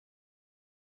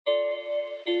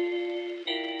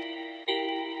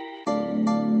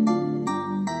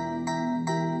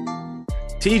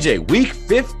TJ, week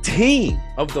 15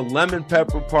 of the Lemon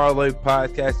Pepper Parlay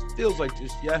podcast. It feels like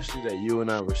just yesterday you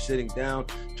and I were sitting down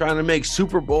trying to make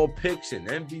Super Bowl picks and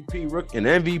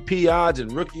MVP odds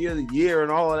and Rookie of the Year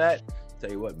and all of that. Tell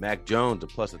you what, Mac Jones, a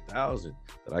plus 1,000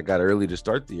 that I got early to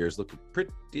start the year is looking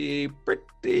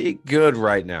pretty good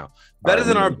right now. Better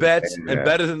than our bets and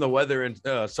better than the weather in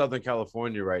Southern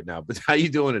California right now. But how you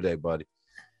doing today, buddy?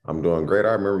 I'm doing great.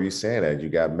 I remember you saying that. You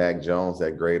got Mac Jones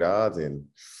at great odds and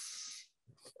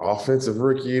Offensive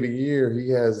Rookie of the Year. He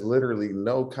has literally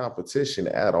no competition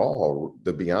at all,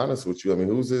 to be honest with you. I mean,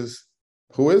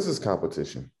 who is his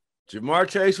competition? Ja'Marr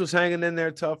Chase was hanging in there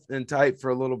tough and tight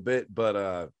for a little bit,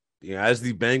 but as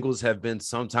the Bengals have been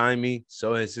sometimey,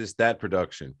 so it's just that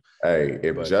production. Hey,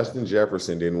 if Justin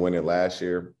Jefferson didn't win it last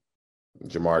year,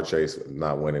 Ja'Marr Chase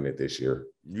not winning it this year.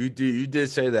 You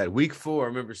did say that. Week 4, I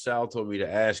remember Sal told me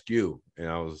to ask you,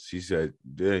 and she said,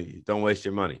 don't waste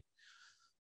your money.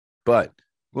 But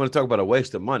we want to talk about a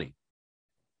waste of money.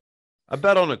 I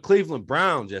bet on the Cleveland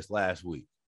Browns just last week.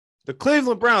 The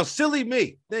Cleveland Browns, silly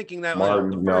me, thinking that.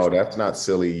 Martin, no, that's not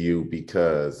silly you,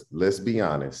 because let's be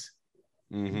honest,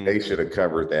 they should have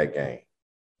covered that game.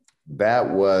 That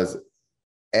was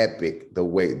epic. The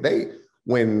way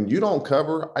when you don't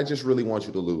cover, I just really want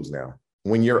you to lose now.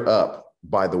 When you're up,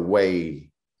 by the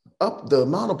way, the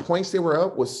amount of points they were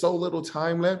up with so little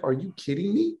time left. Are you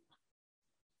kidding me?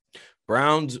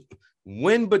 Browns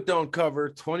win but don't cover,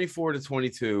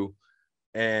 24-22.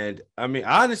 And I mean,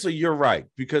 honestly, you're right,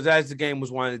 because as the game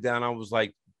was winding down, I was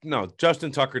like, no,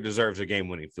 Justin Tucker deserves a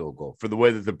game-winning field goal for the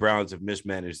way that the Browns have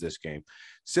mismanaged this game.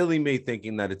 Silly me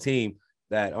thinking that a team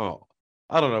that,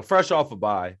 I don't know, fresh off a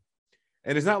bye,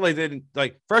 and it's not like they didn't,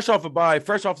 like, fresh off a bye,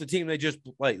 fresh off the team, they just,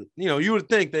 like, you would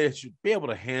think they should be able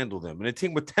to handle them. And a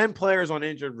team with 10 players on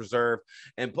injured reserve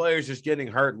and players just getting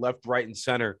hurt left, right, and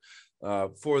center.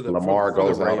 For the Lamar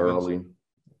goes out early.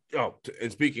 Oh,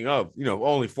 and speaking of,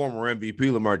 only former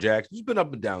MVP Lamar Jackson, he's been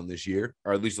up and down this year,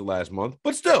 or at least the last month.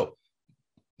 But still,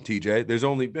 TJ, there's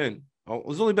only been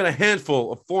a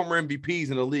handful of former MVPs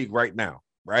in the league right now,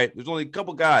 right? There's only a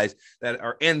couple guys that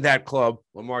are in that club.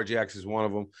 Lamar Jackson is one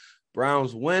of them.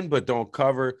 Browns win but don't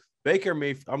cover. Baker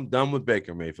Mayfield, I'm done with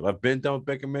Baker Mayfield. I've been done with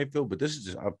Baker Mayfield, but this is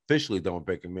just officially done with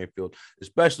Baker Mayfield,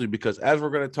 especially because, as we're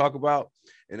going to talk about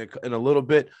in a little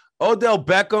bit, Odell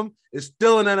Beckham is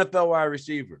still an NFL wide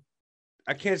receiver.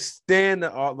 I can't stand the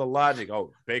logic.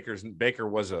 Oh, Baker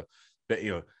was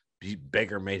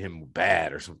Baker made him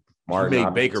bad or something. Martin, he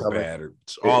made Baker bad, or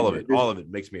all of it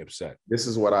makes me upset. This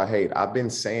is what I hate. I've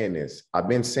been saying this,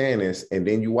 and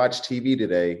then you watch TV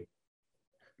today.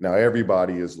 Now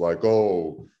everybody is like,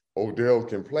 oh, Odell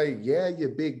can play. Yeah, you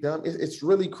big dumb. It's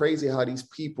really crazy how these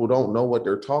people don't know what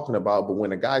they're talking about. But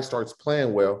when a guy starts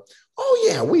playing well, oh,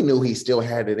 yeah, we knew he still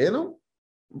had it in him.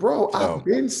 Bro, I've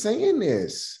been saying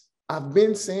this.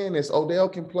 Odell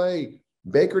can play.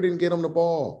 Baker didn't get him the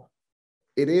ball.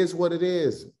 It is what it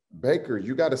is. Baker,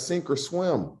 you got to sink or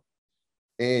swim.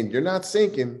 And you're not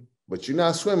sinking, but you're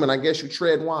not swimming. I guess you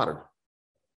tread water.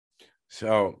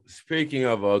 So, speaking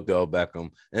of Odell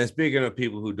Beckham, and speaking of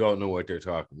people who don't know what they're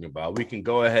talking about, we can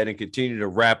go ahead and continue to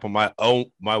wrap on my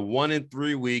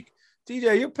 1-3 week.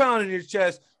 TJ, you're pounding your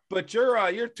chest, but your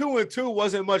 2-2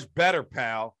 wasn't much better,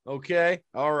 pal. Okay,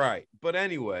 all right. But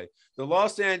anyway, the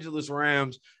Los Angeles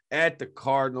Rams at the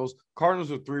Cardinals.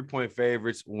 Cardinals were 3-point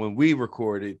favorites when we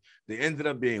recorded. They ended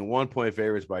up being 1-point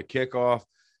favorites by kickoff.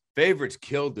 Favorites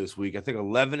killed this week. I think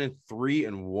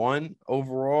 11-3-1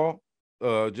 overall.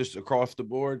 Just across the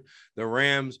board. The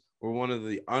Rams were one of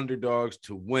the underdogs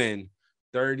to win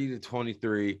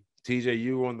 30-23. TJ,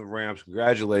 you won the Rams.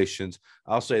 Congratulations.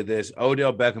 I'll say this.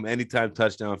 Odell Beckham, anytime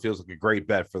touchdown, feels like a great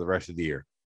bet for the rest of the year.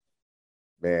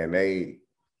 Man,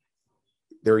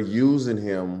 they're using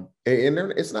him, and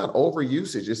it's not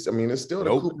overusage. It's still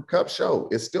the Cooper Kupp show.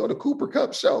 It's still the Cooper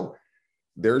Kupp show.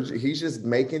 He's just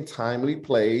making timely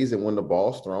plays, and when the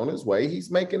ball's thrown his way,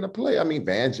 he's making the play. I mean,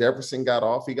 Van Jefferson got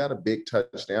off. He got a big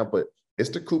touchdown, but it's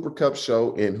the Cooper Kupp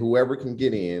show, and whoever can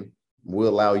get in will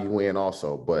allow you in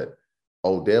also. But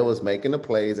Odell is making the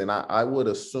plays, and I would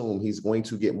assume he's going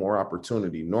to get more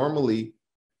opportunity. Normally,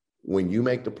 when you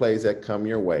make the plays that come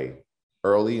your way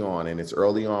early on, and it's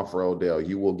early on for Odell,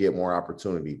 you will get more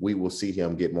opportunity. We will see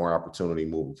him get more opportunity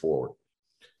moving forward.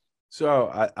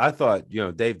 So I thought,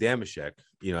 Dave Dameshek,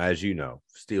 as you know,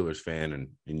 Steelers fan, and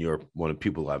you're one of the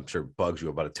people I'm sure bugs you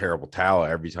about a terrible towel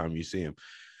every time you see him.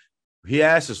 He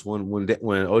asked us when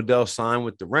Odell signed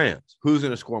with the Rams, who's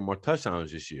going to score more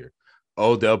touchdowns this year,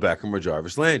 Odell Beckham or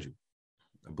Jarvis Landry?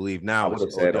 I believe now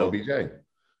it's Odell. OBJ.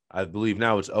 I believe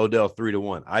now it's Odell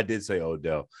 3-1. I did say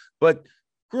Odell. But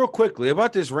real quickly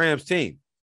about this Rams team,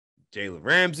 Jalen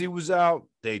Ramsey was out.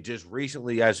 They just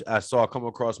recently, as I saw come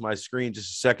across my screen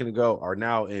just a second ago, are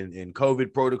now in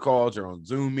COVID protocols or on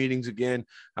Zoom meetings again.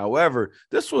 However,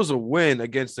 this was a win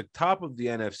against the top of the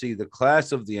NFC, the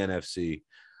class of the NFC.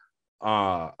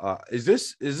 Is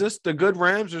this the good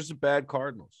Rams or is it bad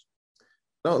Cardinals?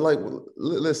 No, like,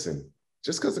 listen,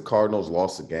 just because the Cardinals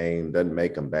lost a game doesn't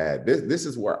make them bad. This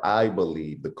is where I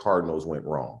believe the Cardinals went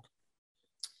wrong.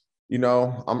 You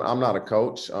know, I'm not a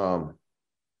coach.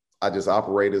 I just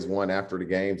operate as one after the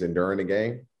games and during the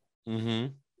game.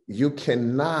 Mm-hmm. You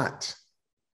cannot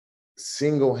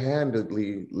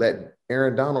single-handedly let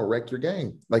Aaron Donald wreck your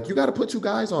game. Like, you got to put two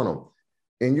guys on him.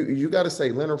 And you got to say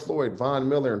Leonard Floyd, Von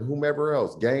Miller, and whomever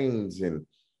else, Gaines and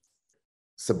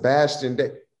Sebastian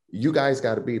Day. You guys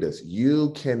got to beat us.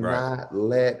 You cannot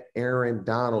let Aaron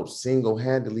Donald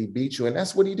single-handedly beat you. And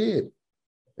that's what he did.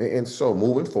 And so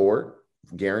moving forward,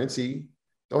 guarantee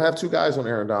they'll have two guys on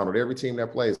Aaron Donald, every team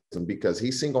that plays him, because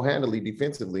he single-handedly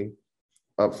defensively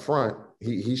up front,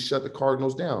 he shut the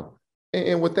Cardinals down.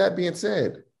 And with that being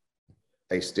said,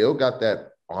 they still got that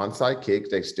onside kick.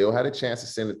 They still had a chance to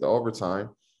send it to overtime.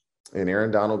 And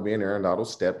Aaron Donald, being Aaron Donald,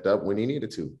 stepped up when he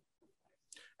needed to.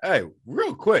 Hey,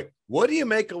 real quick, what do you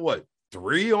make of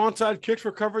 3 onside kicks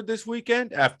recovered this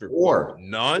weekend after 4?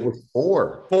 None?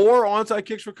 4 onside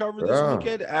kicks recovered this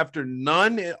weekend after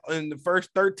none in the first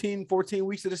 13, 14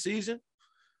 weeks of the season?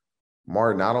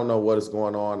 Martin, I don't know what is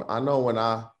going on. I know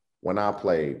when I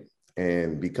played,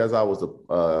 and because I was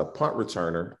a punt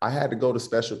returner, I had to go to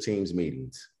special teams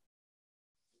meetings.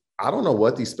 I don't know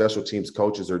what these special teams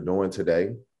coaches are doing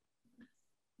today.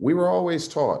 We were always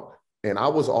taught, and I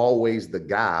was always the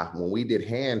guy when we did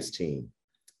hands team.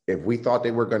 If we thought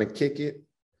they were going to kick it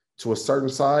to a certain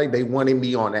side, they wanted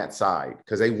me on that side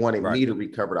because they wanted me to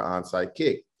recover the onside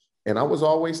kick. And I was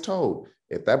always told,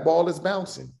 if that ball is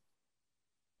bouncing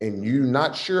and you're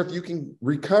not sure if you can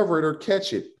recover it or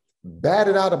catch it, bat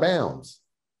it out of bounds.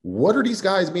 What are these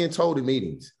guys being told in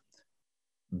meetings?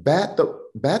 Bat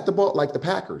the ball like the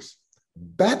Packers.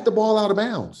 Bat the ball out of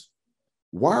bounds.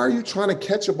 Why are you trying to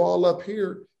catch a ball up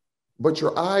here, but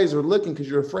your eyes are looking because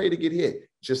you're afraid to get hit?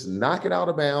 Just knock it out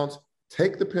of bounds,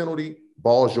 take the penalty,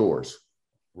 ball's yours.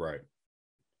 Right.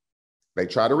 They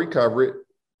try to recover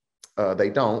it. They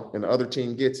don't, and the other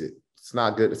team gets it. It's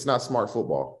not good. It's not smart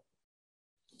football.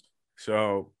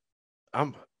 So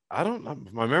my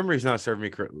memory's not serving me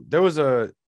correctly. There was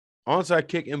a onside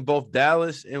kick in both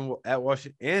Dallas and at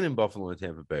Washington and in Buffalo and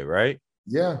Tampa Bay, right?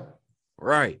 Yeah.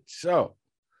 Right. So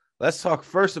let's talk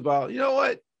first about, you know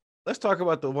what? Let's talk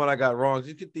about the one I got wrong.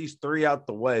 Just get these 3 out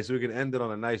the way so we can end it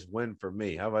on a nice win for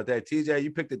me. How about that? TJ,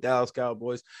 you picked the Dallas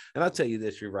Cowboys. And I'll tell you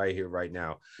this, you're right here, right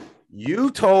now.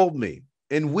 You told me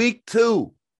in week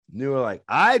 2, you were like,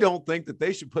 I don't think that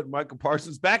they should put Michael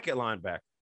Parsons back at linebacker.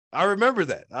 I remember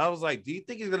that. I was like, do you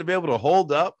think he's going to be able to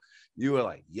hold up? You were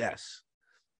like, yes.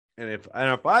 And if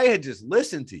I had just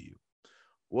listened to you,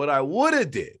 what I would have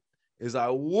did is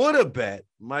I would have bet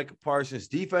Michael Parsons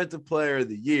Defensive Player of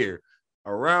the Year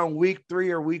around week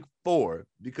 3 or week 4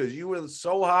 because you were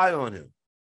so high on him.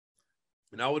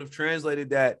 And I would have translated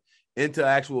that into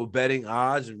actual betting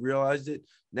odds and realized it.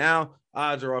 Now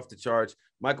odds are off the charts.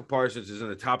 Michael Parsons is in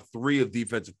the top 3 of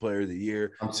Defensive Player of the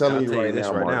Year. I'm telling you right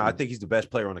now, I think he's the best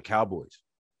player on the Cowboys.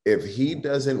 If he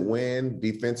doesn't win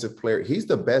defensive player, he's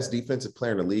the best defensive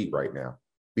player in the league right now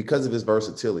because of his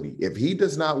versatility. If he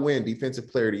does not win Defensive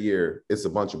Player of the Year, it's a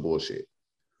bunch of bullshit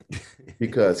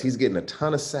because he's getting a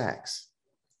ton of sacks,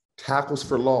 tackles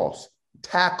for loss,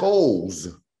 tackles.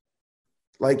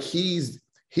 Like he's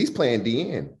playing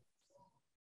DN.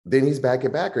 Then he's back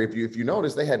at backer. If you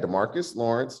notice, they had DeMarcus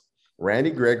Lawrence, Randy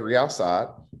Gregory outside.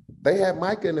 They had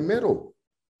Micah in the middle.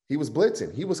 He was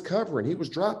blitzing. He was covering. He was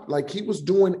dropped. Like he was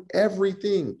doing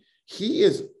everything. He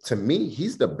is, to me,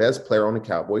 he's the best player on the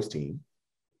Cowboys team.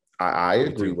 I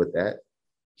agree with that.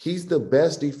 He's the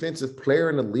best defensive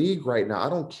player in the league right now. I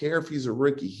don't care if he's a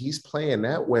rookie. He's playing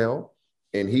that well,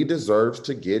 and he deserves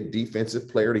to get Defensive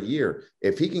Player of the Year.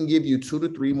 If he can give you 2 to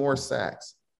 3 more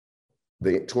sacks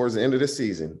towards the end of the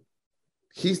season,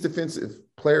 he's Defensive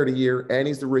Player of the Year, and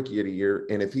he's the Rookie of the Year.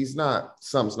 And if he's not,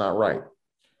 something's not right.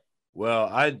 Well,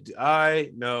 I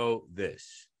know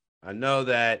this. I know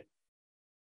that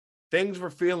things were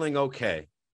feeling okay.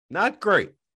 Not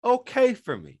great. Okay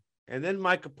for me. And then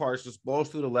Micah Parsons balls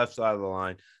through the left side of the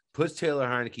line, puts Taylor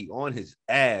Heinicke on his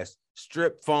ass,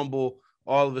 strip fumble.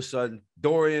 All of a sudden,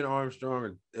 Dorian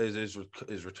Armstrong is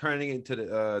returning into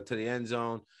the end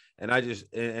zone. And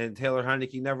and Taylor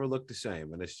Heinicke never looked the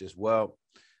same. And it's just, well,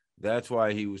 that's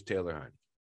why he was Taylor Heinicke.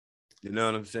 You know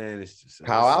what I'm saying? It's just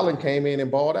Kyle Allen came in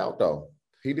and balled out, though.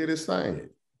 He did his thing.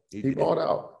 He balled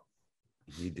out.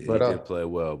 He did. But, he did play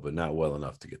well, but not well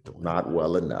enough to get the win. Not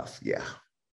well enough. Yeah.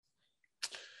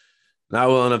 Not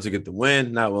well enough to get the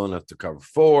win. Not well enough to cover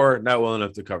 4. Not well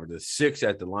enough to cover the 6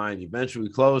 at the line. Eventually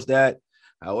closed that.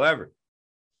 However,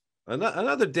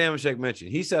 another Damashek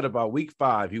mentioned. He said about week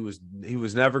 5, he was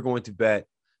never going to bet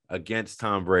against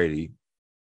Tom Brady.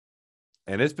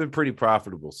 And it's been pretty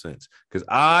profitable since, because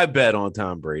I bet on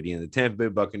Tom Brady and the Tampa Bay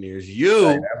Buccaneers.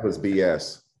 That was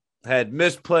BS. Had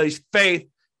misplaced faith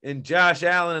in Josh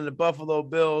Allen and the Buffalo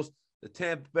Bills. The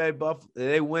Tampa Bay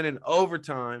they win in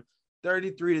overtime,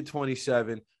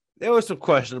 33-27. There were some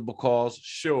questionable calls,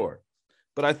 sure.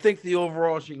 But I think the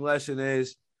overarching lesson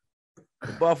is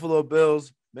the Buffalo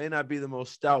Bills may not be the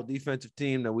most stout defensive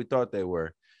team that we thought they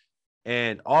were.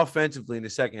 And offensively in the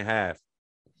second half,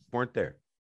 weren't there.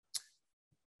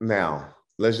 Now,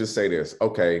 let's just say this.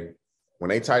 Okay, when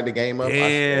they tied the game up.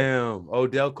 Damn,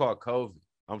 Odell caught COVID.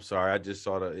 I'm sorry. I just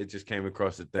saw it just came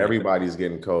across the thing. Everybody's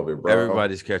getting COVID, bro.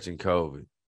 Everybody's catching COVID.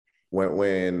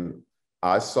 When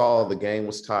I saw the game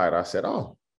was tied, I said,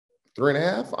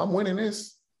 3.5, I'm winning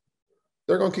this.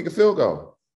 They're going to kick a field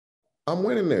goal. I'm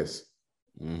winning this.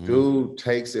 Mm-hmm. Dude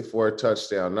takes it for a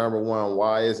touchdown. Number one,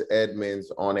 why is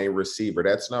Edmonds on a receiver?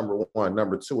 That's number one.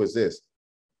 Number two is this.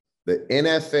 The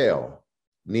NFL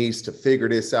needs to figure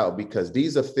this out, because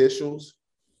these officials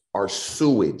are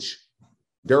sewage.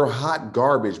 They're hot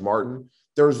garbage, Martin.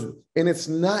 And it's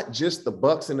not just the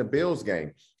Bucs and the Bills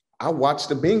game. I watched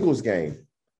the Bengals game.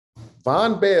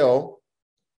 Von Bell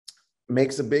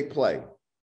makes a big play.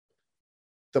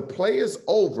 The play is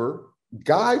over.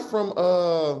 Guy from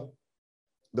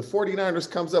the 49ers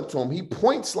comes up to him. He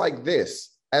points like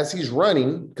this as he's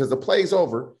running because the play's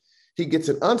over. He gets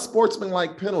an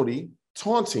unsportsmanlike penalty,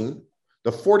 taunting.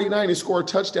 The 49ers score a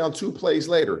touchdown 2 plays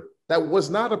later. That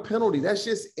was not a penalty. That's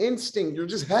just instinct. You're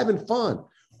just having fun.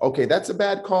 Okay, that's a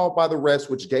bad call by the refs,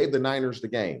 which gave the Niners the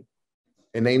game.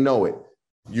 And they know it.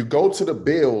 You go to the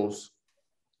Bills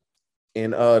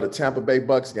in the Tampa Bay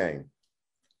Bucs game.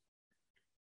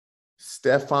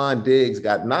 Stephon Diggs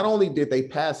not only did they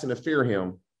pass interfere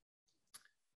him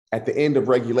at the end of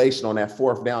regulation on that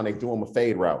 4th down, they threw him a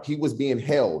fade route. He was being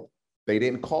held. They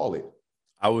didn't call it.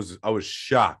 I was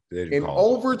shocked. In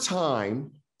overtime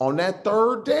on that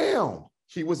 3rd down,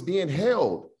 he was being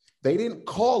held. They didn't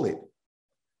call it.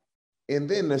 And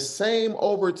then the same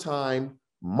overtime,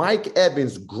 Mike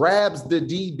Evans grabs the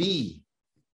DB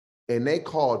and they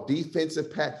call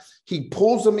defensive pass. He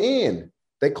pulls him in.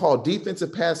 They call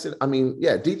defensive pass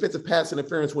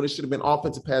interference when it should have been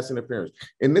offensive pass interference.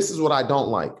 And this is what I don't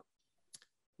like.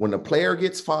 When the player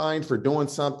gets fined for doing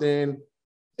something,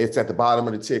 it's at the bottom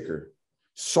of the ticker.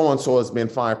 So-and-so has been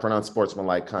fined for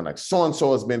unsportsmanlike conduct.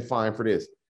 So-and-so has been fined for this.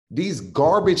 These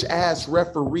garbage-ass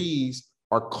referees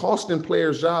are costing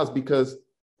players jobs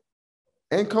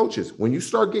and coaches. When you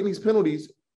start getting these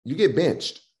penalties, you get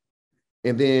benched.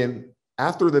 And then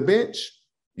after the bench,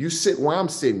 you sit where I'm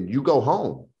sitting. You go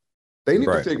home. They need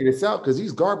to figure this out, because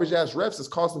these garbage-ass refs is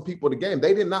costing people the game.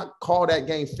 They did not call that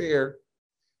game fair.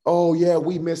 Oh, yeah,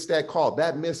 we missed that call.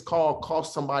 That missed call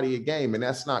cost somebody a game, and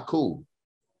that's not cool.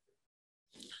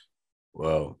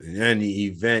 Well, in any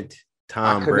event,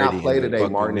 Tom Brady. I could not play today,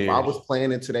 Martin. If I was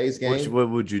playing in today's game, what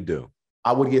would you do?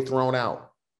 I would get thrown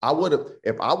out. I would have,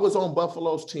 if I was on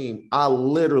Buffalo's team, I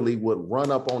literally would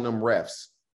run up on them refs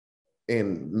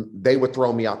and they would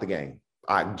throw me out the game.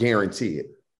 I guarantee it.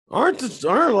 Aren't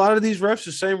a lot of these refs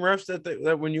the same refs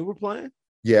that when you were playing?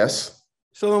 Yes.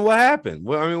 So then what happened?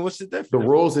 Well, I mean, what's the difference? The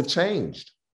rules have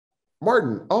changed.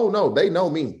 Martin, oh no, they know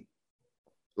me.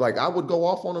 Like, I would go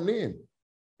off on them then.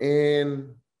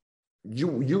 And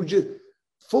you just,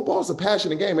 football's a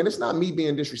passionate game, and it's not me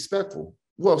being disrespectful.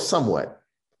 Well, somewhat.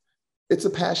 It's a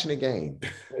passionate game.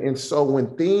 And so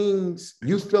when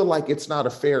you feel like it's not a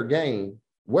fair game,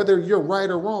 whether you're right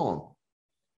or wrong,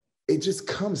 it just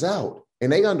comes out.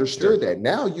 And they understood that.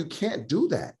 Now you can't do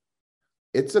that.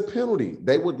 It's a penalty.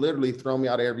 They would literally throw me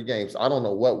out of every game. So I don't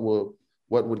know what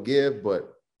would give,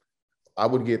 but I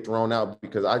would get thrown out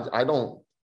because I don't,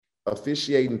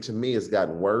 officiating to me has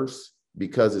gotten worse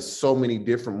because it's so many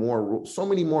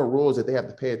more rules that they have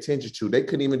to pay attention to. They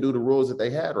couldn't even do the rules that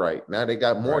they had right. Now they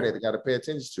got more that they got to pay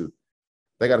attention to.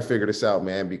 They got to figure this out,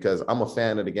 man, because I'm a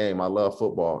fan of the game. I love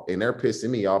football, and they're pissing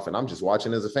me off, and I'm just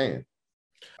watching as a fan.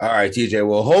 All right, TJ.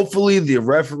 Well, hopefully the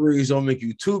referees don't make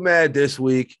you too mad this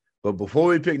week. But before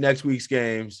we pick next week's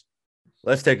games,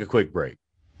 let's take a quick break.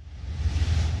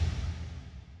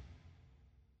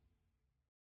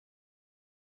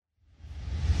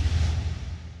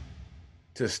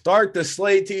 To start the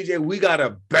slate, TJ, we got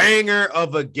a banger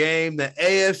of a game. The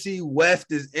AFC West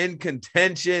is in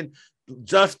contention.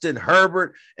 Justin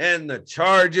Herbert and the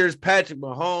Chargers, Patrick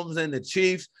Mahomes and the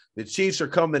Chiefs. The Chiefs are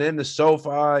coming into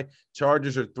SoFi.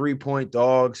 Chargers are 3-point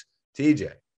dogs.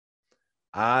 TJ,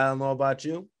 I don't know about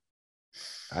you.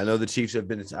 I know the Chiefs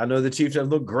have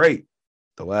looked great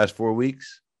the last 4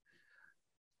 weeks.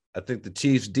 I think the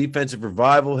Chiefs' defensive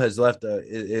revival has left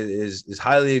is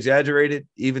highly exaggerated.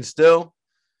 Even still,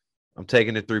 I'm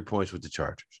taking the 3 points with the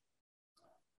Chargers.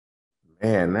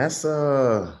 Man, that's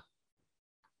I'm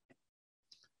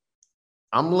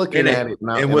looking at it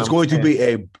now, and what's going to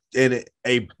be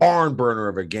a barn burner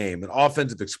of a game, an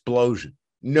offensive explosion.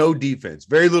 No defense,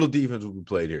 very little defense will be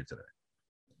played here today.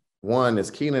 One,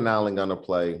 is Keenan Allen going to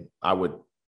play? I would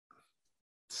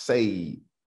say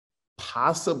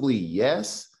possibly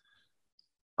yes.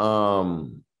 But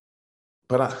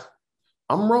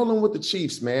I'm rolling with the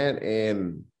Chiefs, man,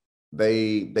 and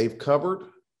they've covered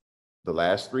the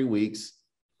last 3 weeks.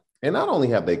 And not only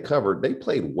have they covered, they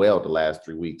played well the last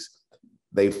 3 weeks.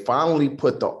 They finally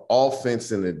put the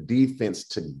offense and the defense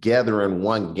together in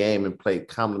one game and played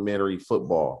complementary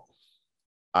football.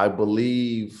 I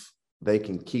believe they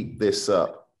can keep this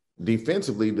up.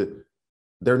 Defensively,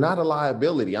 they're not a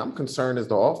liability. I'm concerned as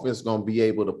the offense is going to be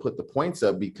able to put the points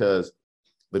up, because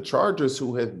the Chargers,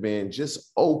 who have been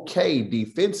just okay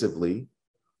defensively,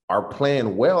 are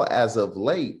playing well as of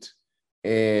late.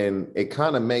 And it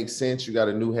kind of makes sense. You got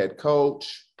a new head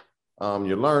coach.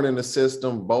 You're learning the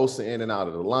system, Bosa in and out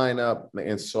of the lineup.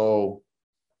 And so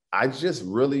I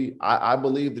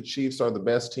believe the Chiefs are the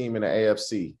best team in the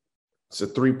AFC. It's a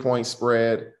 3-point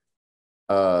spread.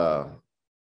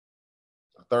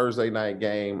 Thursday night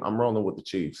game. I'm rolling with the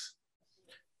Chiefs.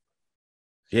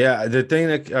 Yeah, the thing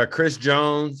that Chris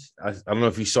Jones, I don't know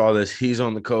if you saw this, he's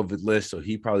on the COVID list, so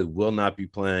he probably will not be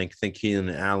playing. I think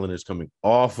Keenan Allen is coming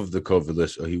off of the COVID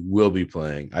list, so he will be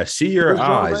playing. I see your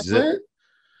eyes.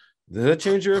 Does that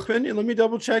change your opinion? Let me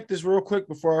double check this real quick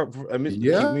before keep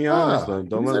me honest.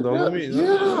 Don't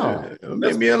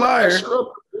make me a liar.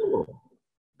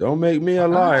 Don't make me a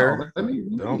liar. Let me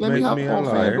hop on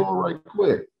FanDuel right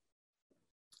quick.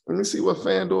 Let me see what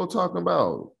FanDuel talking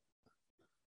about.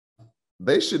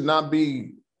 They should not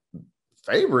be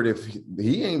favored. If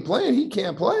he ain't playing, he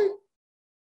can't play.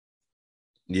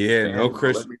 Yeah, no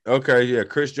Chris. Okay, yeah,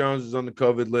 Chris Jones is on the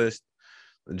COVID list.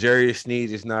 Jarius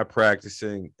Sneed is not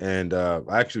practicing, and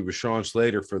actually, Rashawn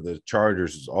Slater for the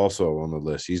Chargers is also on the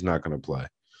list. He's not going to play.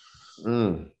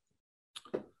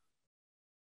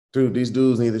 Dude, these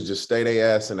dudes need to just stay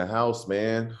their ass in the house,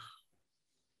 man.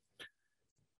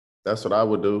 That's what I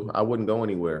would do. I wouldn't go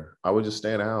anywhere. I would just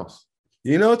stay in the house.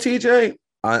 You know, TJ,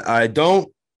 I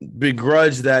don't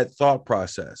begrudge that thought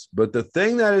process, but the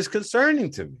thing that is concerning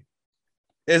to me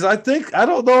is I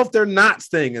don't know if they're not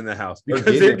staying in the house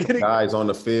because they're getting guys on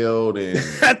the field and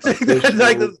I think that's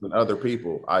like and other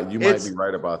people. You might be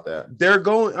right about that. They're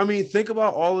going. I mean, think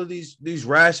about all of these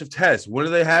rash of tests. When are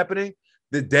they happening?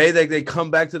 The day that they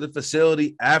come back to the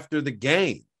facility after the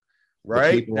game,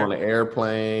 right? The people on the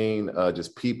airplane,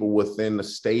 just people within the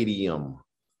stadium.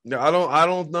 No, I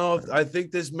don't know. I think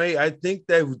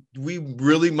that we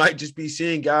really might just be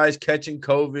seeing guys catching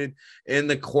COVID in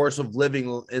the course of living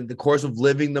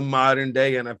the modern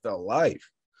day NFL life.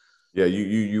 Yeah,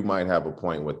 you might have a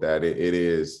point with that. It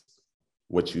is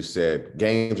what you said.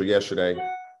 Games are yesterday,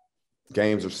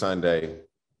 games are Sunday.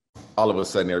 All of a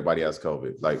sudden, everybody has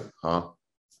COVID. Like, huh?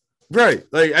 Right.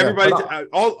 Like everybody,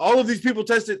 all of these people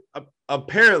tested.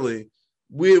 Apparently.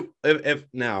 Now we know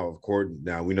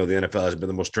the NFL has been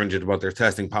the most stringent about their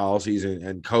testing policies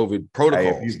and COVID protocols.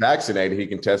 Hey, if he's vaccinated, he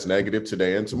can test negative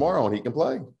today and tomorrow, and he can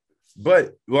play.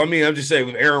 But I'm just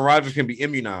saying, Aaron Rodgers can be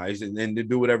immunized and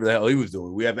do whatever the hell he was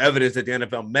doing. We have evidence that the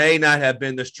NFL may not have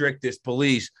been the strictest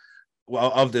police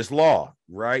of this law,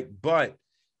 right? But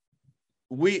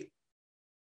my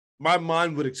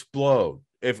mind would explode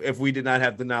if we did not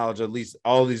have the knowledge, at least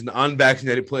all of these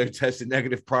unvaccinated players tested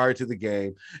negative prior to the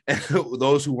game, and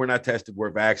those who were not tested were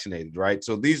vaccinated, right?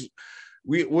 So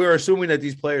we're assuming that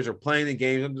these players are playing the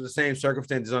games under the same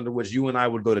circumstances under which you and I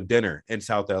would go to dinner in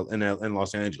in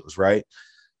Los Angeles, right?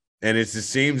 And it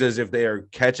seems as if they are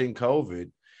catching COVID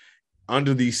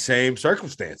under these same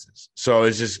circumstances. So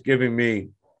it's just giving me,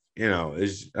 I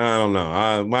don't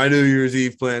know. My New Year's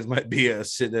Eve plans might be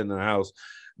sitting in the house.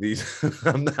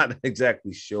 I'm not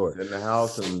exactly sure. In the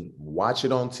house and watch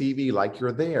it on TV like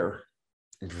you're there.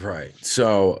 Right.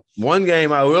 So one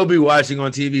game I will be watching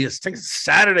on TV is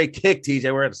Saturday Kick,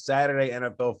 TJ. We're at Saturday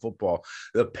NFL football.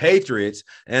 The Patriots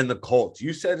and the Colts.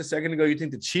 You said a second ago you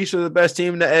think the Chiefs are the best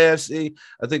team in the AFC.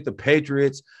 I think the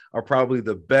Patriots are probably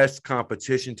the best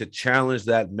competition to challenge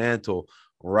that mantle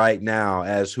right now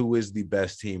as who is the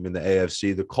best team in the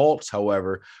AFC. The Colts,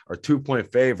 however, are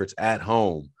 2-point favorites at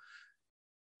home.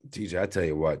 TJ, I tell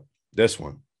you what, this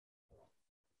one,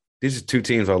 these are two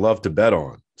teams I love to bet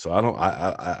on. So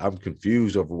I'm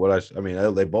confused over what I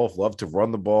mean, they both love to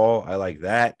run the ball. I like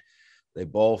that. They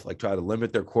both like try to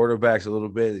limit their quarterbacks a little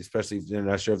bit, especially if they're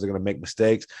not sure if they're going to make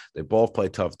mistakes. They both play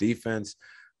tough defense.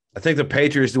 I think the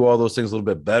Patriots do all those things a little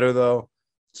bit better, though.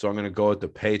 So I'm going to go with the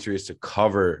Patriots to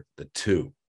cover the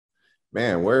 2.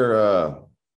 Man, we're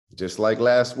just like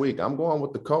last week. I'm going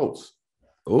with the Colts.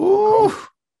 Ooh.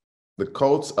 The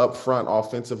Colts up front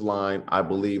offensive line, I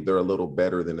believe they're a little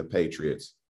better than the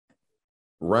Patriots.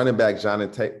 Running back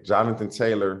Jonathan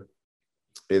Taylor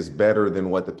is better than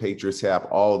what the Patriots have,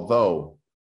 although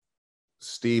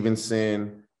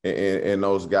Stevenson and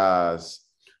those guys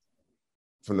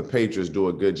from the Patriots do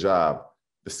a good job.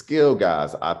 The skill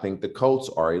guys, I think the Colts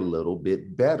are a little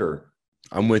bit better.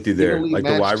 I'm with you there. Like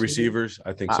the wide receivers,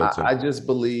 I think so too. I just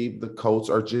believe the Colts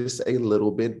are just a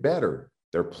little bit better.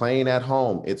 They're playing at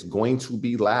home. It's going to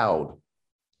be loud.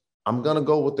 I'm going to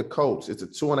go with the Colts. It's a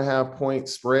 2.5-point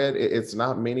spread. It's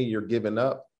not many you're giving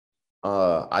up.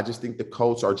 I just think the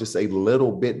Colts are just a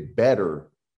little bit better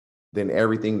than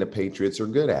everything the Patriots are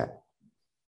good at.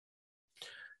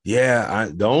 Yeah,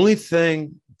 the only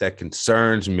thing that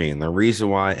concerns me, and the reason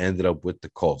why I ended up with the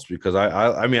Colts, because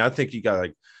I think you got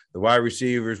like the wide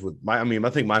receivers with I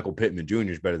think Michael Pittman Jr.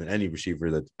 is better than any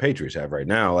receiver that the Patriots have right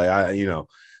now. Like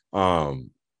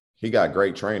he got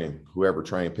great training. Whoever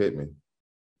trained Pittman.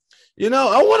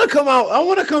 I want to come out. I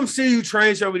want to come see you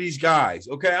train some of these guys.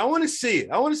 Okay, I want to see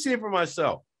it. I want to see it for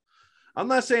myself. I'm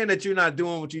not saying that you're not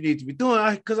doing what you need to be doing,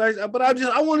 I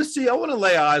want to see. I want to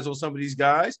lay eyes on some of these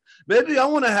guys. Maybe I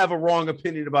want to have a wrong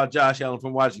opinion about Josh Allen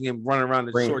from watching him run around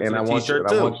in shorts and a t-shirt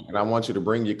too. I want you to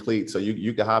bring your cleats so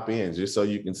you can hop in just so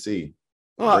you can see.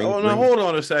 Now hold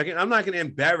on a second. I'm not going to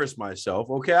embarrass myself.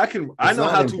 Okay, I know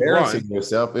how to run.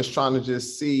 Yourself. It's trying to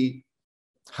just see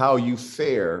how you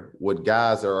fare with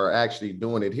guys that are actually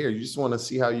doing it here. You just want to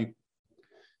see how you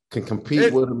can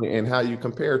compete with them and how you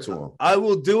compare to them. I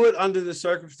will do it under the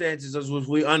circumstances as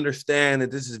we understand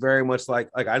that this is very much like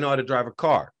I know how to drive a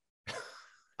car.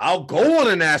 I'll go on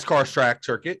a NASCAR track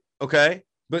circuit, okay?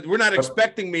 But we're not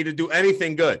expecting me to do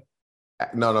anything good.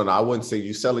 No. I wouldn't say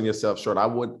you selling yourself short. I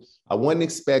wouldn't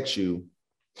expect you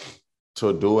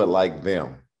to do it like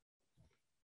them.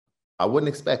 I wouldn't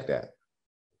expect that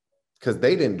because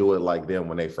they didn't do it like them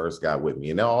when they first got with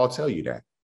me, and they'll all tell you that.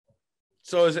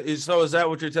 So is that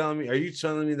what you're telling me? Are you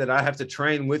telling me that I have to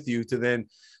train with you to then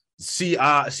see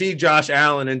Josh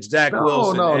Allen and Zach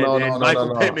Wilson and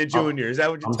Michael Pittman Jr.? Is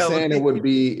that what you're telling me? I'm saying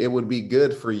it would be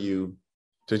good for you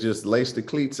to just lace the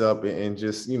cleats up and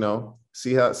just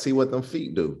see what them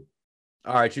feet do.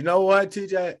 All right, you know what,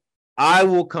 TJ? I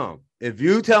will come. If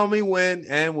you tell me when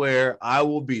and where, I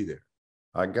will be there.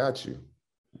 I got you.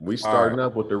 We starting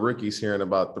up with the rookies here in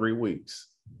about 3 weeks.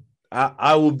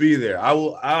 I will be there.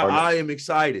 I am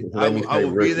excited. I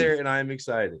will be there, and I am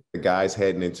excited. The guys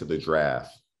heading into the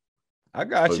draft. I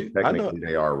got you. Technically,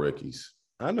 they are rookies.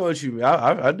 I know what you mean.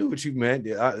 I do what you meant.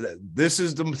 This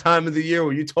is the time of the year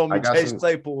when you told me Chase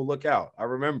Claypool will look out. I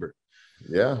remember.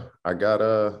 Yeah, I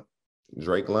got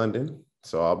Drake London,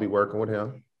 so I'll be working with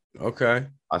him. Okay.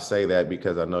 I say that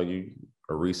because I know you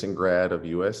a recent grad of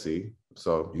USC,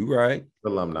 so you right,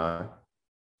 alumni.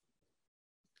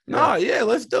 Yeah,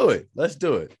 let's do it.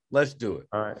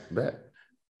 All right, bet.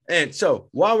 And so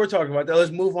while we're talking about that,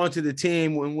 let's move on to the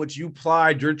team in which you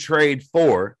plied your trade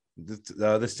for,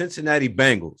 the Cincinnati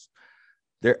Bengals.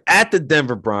 They're at the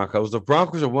Denver Broncos. The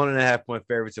Broncos are 1.5-point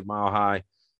favorites at Mile High.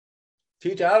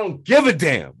 TJ, I don't give a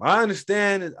damn. I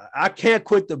understand. I can't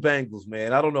quit the Bengals,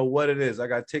 man. I don't know what it is. I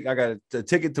got a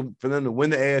ticket for them to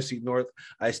win the AFC North.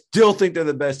 I still think they're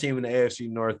the best team in the AFC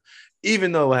North,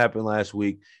 even though it happened last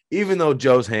week, even though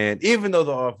Joe's hand, even though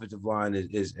the offensive line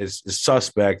is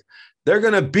suspect. They're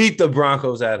going to beat the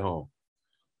Broncos at home.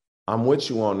 I'm with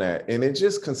you on that. And it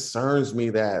just concerns me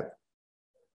that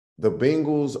the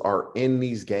Bengals are in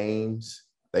these games.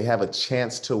 They have a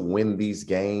chance to win these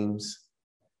games.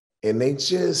 And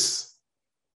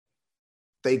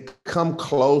they come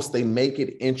close, they make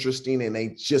it interesting, and they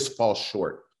just fall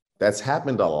short. That's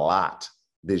happened a lot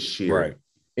this year. Right.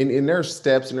 And there's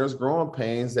steps and there's growing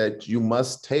pains that you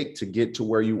must take to get to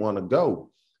where you want to go.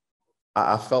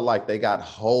 I felt like they got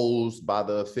hosed by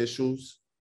the officials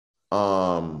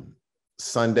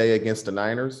Sunday against the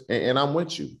Niners, and I'm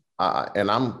with you.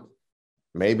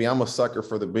 Maybe I'm a sucker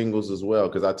for the Bengals as well,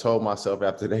 because I told myself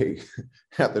after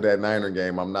that Niner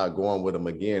game, I'm not going with them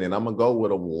again, and I'm going to go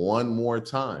with them one more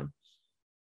time.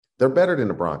 They're better than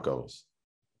the Broncos.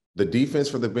 The defense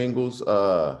for the Bengals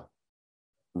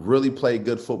really played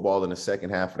good football in the second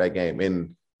half of that game.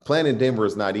 And playing in Denver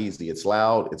is not easy. It's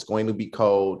loud. It's going to be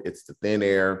cold. It's the thin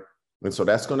air. And so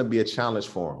that's going to be a challenge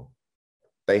for them.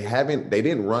 They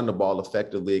didn't run the ball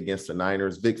effectively against the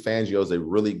Niners. Vic Fangio is a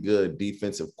really good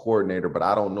defensive coordinator, but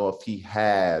I don't know if he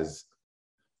has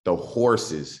the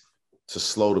horses to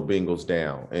slow the Bengals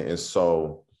down. And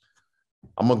so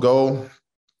I'm gonna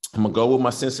go with my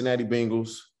Cincinnati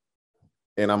Bengals,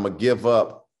 and I'm gonna give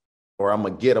up, or I'm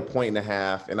gonna get a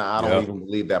 1.5. And I don't even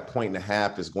believe that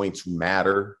 1.5 is going to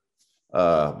matter.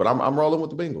 But I'm rolling with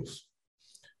the Bengals.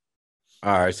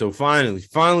 All right, so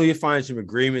finally you find some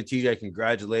agreement. TJ,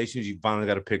 congratulations. You finally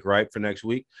got a pick right for next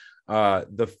week.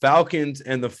 The Falcons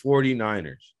and the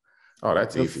 49ers. Oh,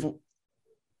 that's easy.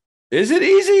 Is it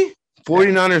easy?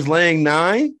 49ers laying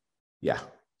 9? Yeah.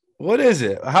 What is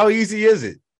it? How easy is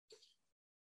it?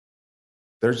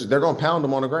 They're going to pound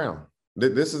them on the ground.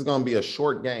 This is going to be a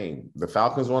short game. The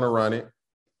Falcons want to run it.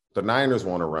 The Niners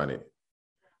want to run it.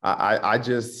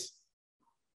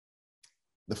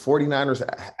 The 49ers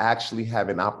actually have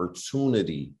an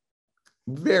opportunity,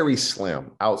 very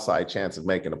slim outside chance of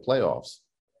making the playoffs,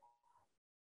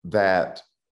 that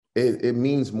it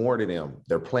means more to them.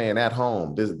 They're playing at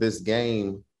home. This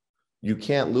game, you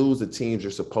can't lose the teams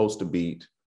you're supposed to beat.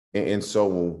 And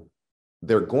so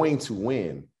they're going to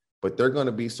win, but they're going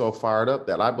to be so fired up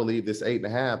that I believe this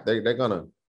 8.5, they're going to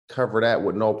cover that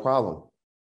with no problem.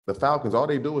 The Falcons, all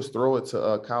they do is throw it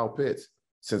to Kyle Pitts.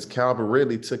 Since Calvin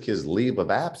Ridley took his leave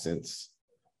of absence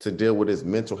to deal with his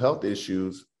mental health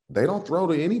issues, they don't throw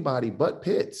to anybody but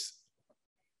Pitts.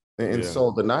 And so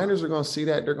the Niners are going to see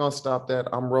that. They're going to stop that.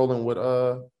 I'm rolling with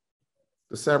the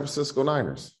San Francisco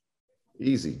Niners.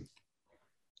 Easy.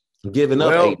 Giving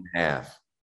up 8.5.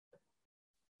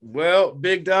 Well,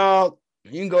 big dog,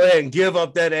 you can go ahead and give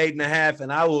up that 8.5,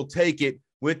 and I will take it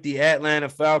with the Atlanta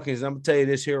Falcons. I'm going to tell you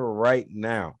this here right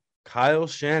now. Kyle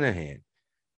Shanahan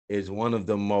is one of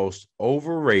the most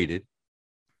overrated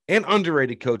and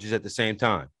underrated coaches at the same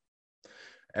time.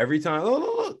 Every time,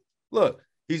 look,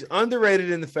 he's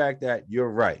underrated in the fact that you're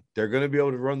right. They're going to be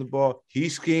able to run the ball. He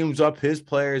schemes up his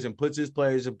players and puts his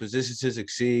players in positions to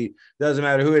succeed. Doesn't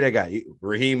matter who they got.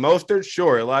 Raheem Mostert,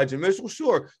 sure. Elijah Mitchell,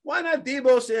 sure. Why not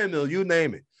Deebo Samuel? You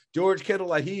name it. George Kittle,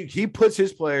 like he puts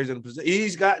his players in position.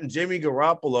 He's gotten Jimmy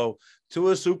Garoppolo to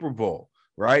a Super Bowl.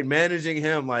 Right, managing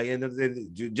him like, and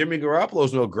Jimmy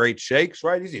Garoppolo's no great shakes,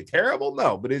 right? Is he terrible?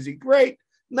 No, but is he great?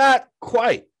 Not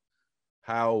quite.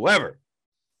 However,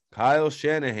 Kyle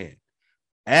Shanahan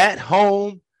at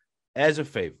home as a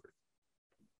favorite.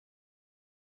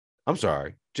 I'm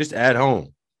sorry, just at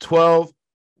home, 12,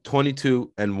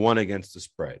 22, and 1 against the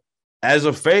spread. As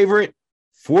a favorite,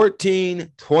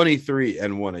 14, 23,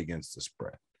 and 1 against the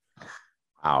spread.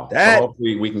 Wow. So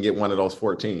hopefully we can get one of those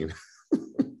 14.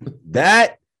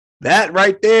 That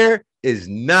right there is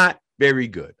not very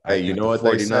good. Hey, you know what? The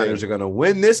 49ers are going to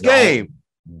win this game.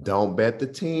 Don't bet the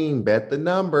team, bet the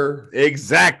number.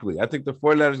 Exactly. I think the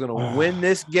 49ers are going to win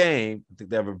this game. I think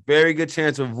they have a very good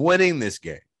chance of winning this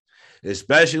game,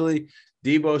 especially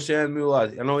Deebo Samuel. I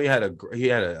know he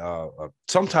had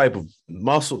some type of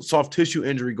muscle, soft tissue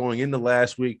injury going into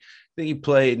last week. I think he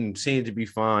played and seemed to be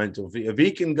fine. So if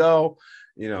he can go,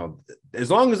 as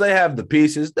long as they have the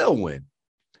pieces, they'll win.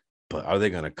 But are they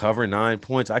going to cover 9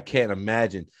 points? I can't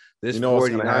imagine this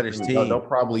 49ers team. They'll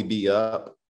probably be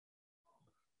up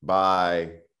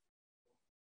by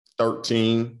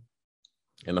 13,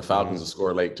 and the Falcons will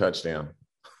score a late touchdown.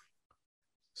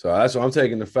 So that's why I'm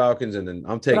taking the Falcons, and then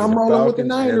I'm taking the Falcons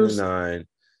and the 9.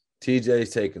 TJ's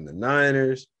taking the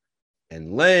Niners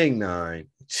and laying 9.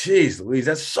 Jeez Louise,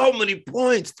 that's so many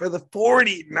points for the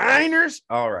 49ers.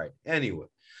 All right. Anyway.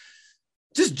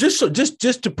 Just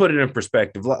to put it in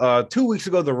perspective, 2 weeks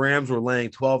ago, the Rams were laying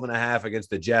 12.5 against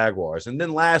the Jaguars. And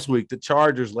then last week, the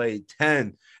Chargers laid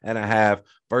 10.5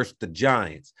 versus the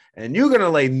Giants. And you're going to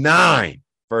lay 9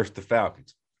 versus the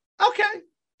Falcons. Okay.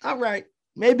 All right.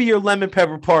 Maybe your lemon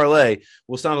pepper parlay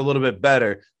will sound a little bit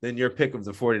better than your pick of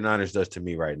the 49ers does to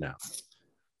me right now.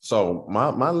 So my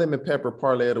lemon pepper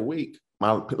parlay of the week,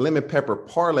 my lemon pepper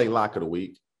parlay lock of the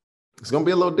week, it's going to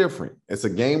be a little different. It's a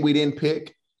game we didn't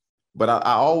pick. But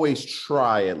I always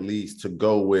try at least to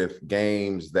go with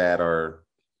games that are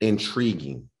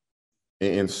intriguing.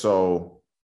 And so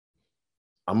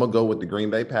I'm going to go with the Green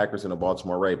Bay Packers and the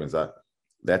Baltimore Ravens.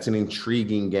 That's an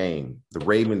intriguing game. The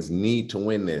Ravens need to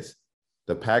win this.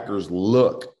 The Packers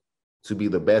look to be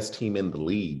the best team in the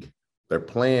league. They're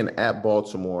playing at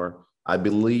Baltimore. I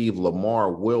believe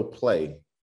Lamar will play.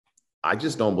 I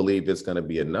just don't believe it's going to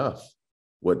be enough.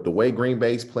 With the way Green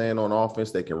Bay's playing on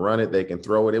offense, they can run it, they can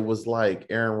throw it. It was like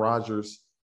Aaron Rodgers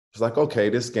It's like, okay,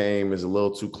 this game is a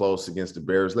little too close against the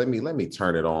Bears. Let me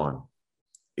turn it on.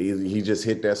 He just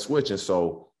hit that switch. And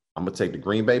so I'm going to take the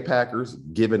Green Bay Packers,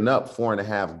 giving up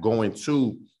 4.5, going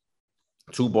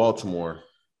to Baltimore.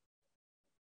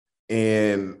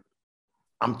 And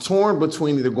I'm torn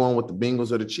between either going with the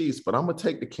Bengals or the Chiefs, but I'm going to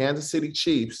take the Kansas City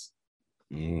Chiefs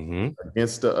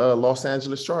against the Los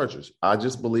Angeles Chargers. I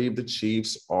just believe the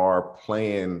Chiefs are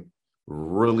playing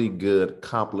really good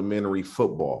complementary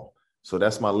football. So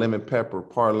that's my lemon pepper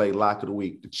parlay lock of the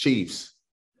week, the Chiefs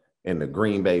and the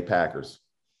Green Bay Packers.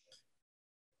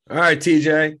 All right,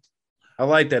 TJ. I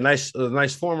like that.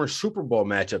 Nice former Super Bowl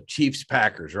matchup,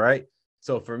 Chiefs-Packers, right?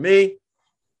 So for me,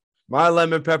 my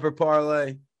lemon pepper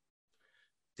parlay,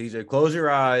 TJ, close your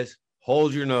eyes,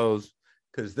 hold your nose,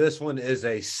 because this one is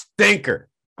a stinker,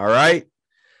 all right?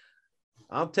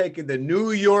 I'm taking the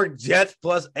New York Jets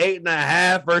plus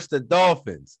 8.5 versus the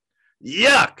Dolphins.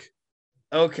 Yuck,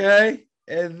 okay?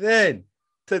 And then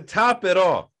to top it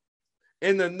off,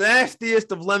 in the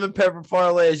nastiest of lemon pepper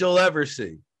parlays you'll ever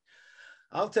see,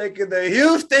 I'm taking the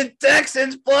Houston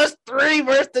Texans plus 3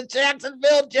 versus the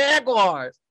Jacksonville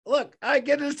Jaguars. Look, I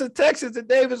get it's the Texans and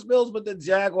Davis Mills, but the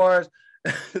Jaguars,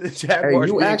 Hey,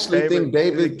 you actually think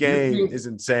the game is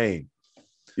insane.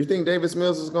 You think Davis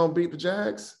Mills is going to beat the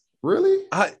Jags? Really?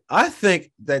 I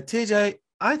think that, TJ,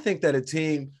 I think that a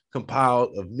team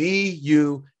compiled of me,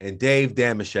 you, and Dave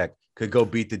Damashek could go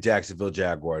beat the Jacksonville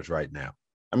Jaguars right now.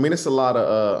 I mean, it's a lot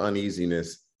of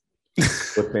uneasiness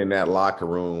within that locker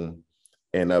room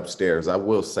and upstairs. I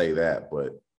will say that,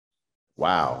 but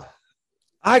wow.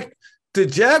 The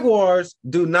Jaguars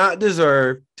do not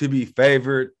deserve to be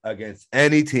favored against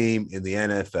any team in the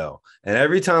NFL. And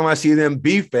every time I see them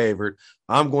be favored,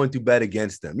 I'm going to bet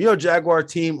against them. You know, Jaguar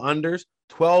team unders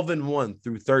 12-1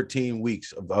 through 13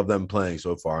 weeks of them playing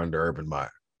so far under Urban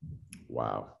Meyer.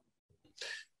 Wow.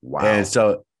 And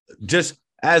so just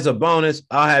as a bonus,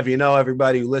 I'll have you know,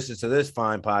 everybody who listens to this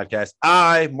fine podcast,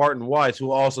 I, Martin Weiss,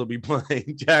 will also be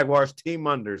playing Jaguars team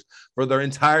unders for the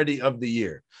entirety of the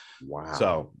year. Wow.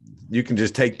 So you can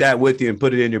just take that with you and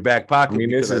put it in your back pocket. I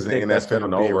mean, this is the NFL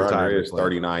and over-under is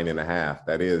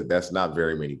 39.5. That's not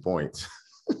very many points.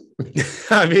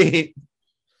 I mean,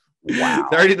 wow.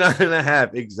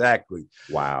 39.5. Exactly.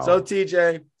 Wow. So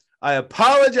TJ, I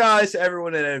apologize to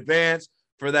everyone in advance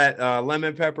for that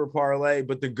lemon pepper parlay,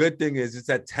 but the good thing is it's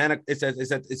at 10.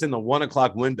 It's in the 1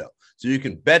 o'clock window, so you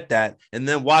can bet that and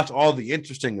then watch all the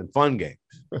interesting and fun games.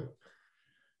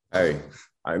 Hey,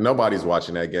 nobody's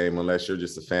watching that game unless you're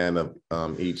just a fan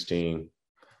of each team.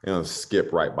 You know,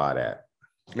 skip right by that.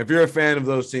 If you're a fan of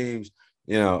those teams,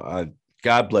 you know,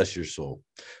 God bless your soul.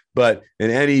 But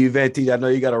in any event, TJ, I know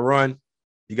you got to run.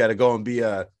 You got to go and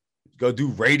go do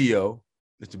radio.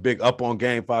 It's a big Up on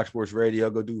Game, Fox Sports Radio.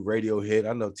 Go do radio hit.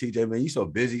 I know, TJ, man, you so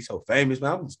busy, so famous,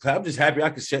 man. I'm just happy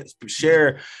I could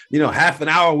share, you know, half an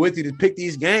hour with you to pick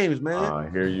these games,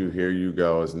 man. Here you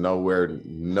go. It's nowhere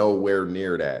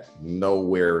near that.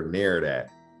 Nowhere near that.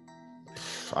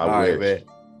 All right, man.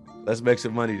 Let's make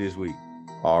some money this week.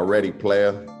 Already,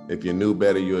 player. If you knew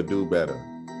better, you'll do better.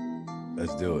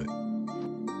 Let's do it.